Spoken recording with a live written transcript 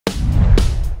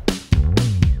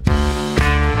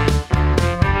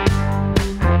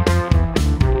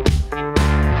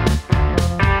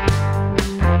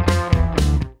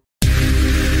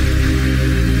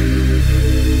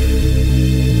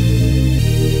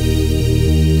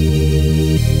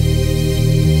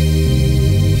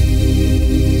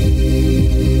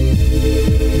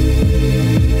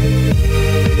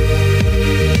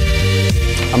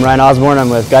Ryan Osborne. I'm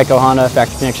with Geico Honda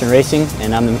Factory Connection Racing,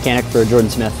 and I'm the mechanic for Jordan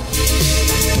Smith.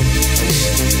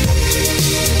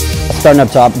 Starting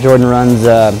up top, Jordan runs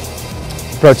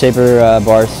Pro Taper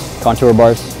bars, contour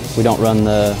bars. We don't run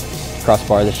the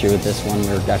crossbar this year with this one.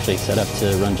 We're actually set up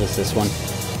to run just this one.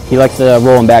 He likes to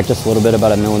roll them back just a little bit,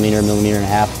 about a millimeter and a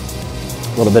half.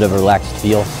 A little bit of a relaxed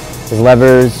feel. His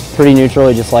lever's pretty neutral.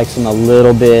 He just likes them a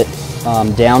little bit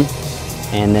down.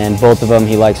 And then both of them,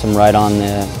 he likes them right on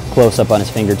the close up on his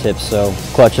fingertips. So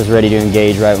clutch is ready to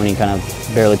engage right when he kind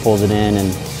of barely pulls it in,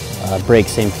 and brake,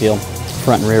 same feel.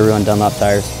 Front and rear run Dunlop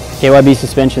tires. KYB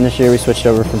suspension this year, we switched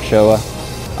over from Showa.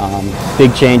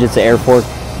 Big change, it's the air fork.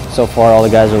 So far all the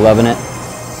guys are loving it.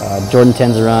 Jordan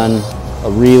tends to run a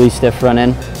really stiff front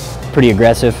end, pretty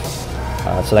aggressive,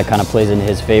 so that kind of plays into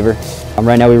his favor.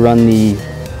 Right now we run the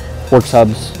Works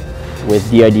hubs with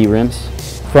DID rims.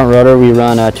 Front rotor we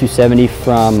run a 270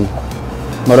 from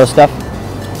Moto Stuff.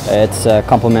 It's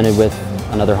complemented with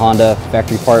another Honda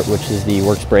factory part, which is the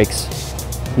Works brakes.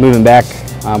 Moving back,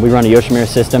 we run a Yoshimura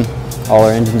system. All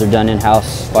our engines are done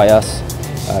in-house by us.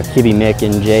 Kibby, Mick,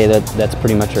 and Jay, that's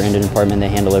pretty much our engine department. They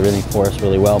handle everything for us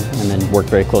really well, and then work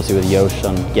very closely with Yosh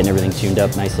on getting everything tuned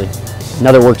up nicely.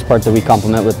 Another Works part that we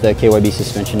complement with the KYB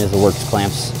suspension is the Works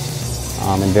clamps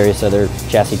and various other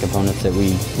chassis components that we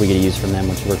get to use from them,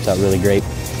 which works out really great.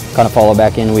 Kind of follow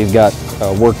back in, we've got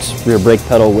Works rear brake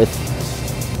pedal with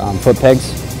foot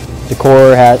pegs.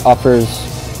 Decor offers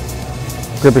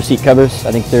gripper seat covers.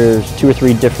 I think there's 2 or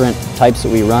 3 different types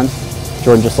that we run.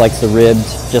 Jordan just likes the ribbed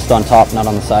just on top, not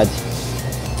on the sides.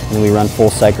 And then we run full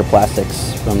Cycler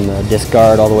plastics from the disc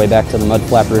guard all the way back to the mud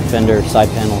flap rear fender, side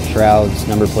panel, shrouds,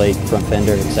 number plate, front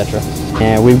fender, etc.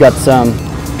 And we've got some,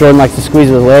 Jordan likes to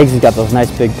squeeze with legs. He's got those nice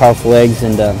big powerful legs,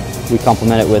 and we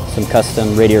complement it with some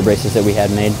custom radiator braces that we had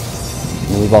made.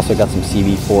 And we've also got some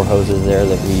CV4 hoses there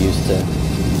that we use to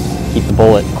keep the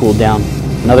bullet cooled down.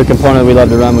 Another component we love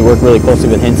to run, we work really closely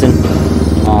with Hinson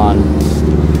on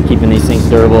keeping these things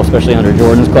durable, especially under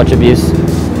Jordan's clutch abuse.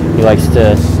 He likes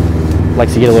to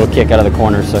get a little kick out of the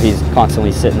corner, so he's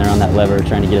constantly sitting there on that lever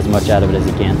trying to get as much out of it as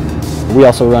he can. We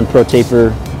also run Pro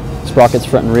Taper sprockets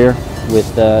front and rear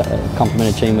with a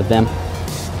complemented chain with them.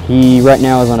 He right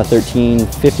now is on a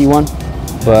 1351,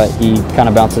 but he kind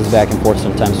of bounces back and forth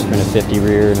sometimes between a 50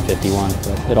 rear and a 51.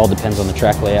 But it all depends on the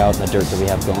track layout and the dirt that we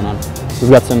have going on. We've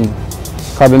got some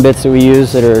carbon bits that we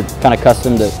use that are kind of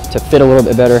custom to fit a little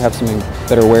bit better, have some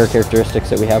better wear characteristics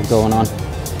that we have going on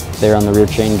there on the rear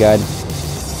chain guide.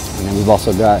 And then we've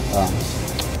also got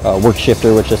a work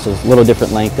shifter, which just is a little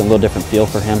different length and a little different feel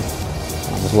for him,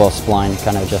 as well as spline,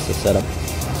 kind of adjust the setup.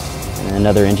 And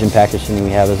another engine package thing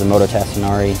we have is a Moto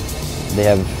Tassinari. They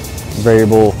have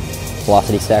variable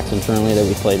velocity stacks internally that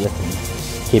we played with.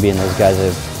 Kibby and those guys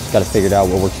have got it figured out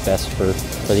what works best for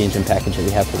the engine package that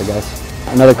we have for the guys.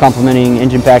 Another complementing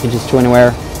engine package is Twin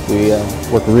Wear. We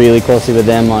work really closely with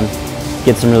them on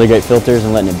getting some really great filters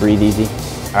and letting it breathe easy.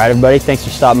 All right, everybody, thanks for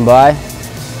stopping by,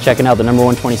 checking out the number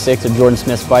 126 of Jordan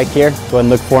Smith's bike here. Go ahead and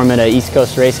look for him at an East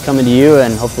Coast race coming to you,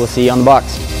 and hopefully we'll see you on the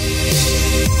box.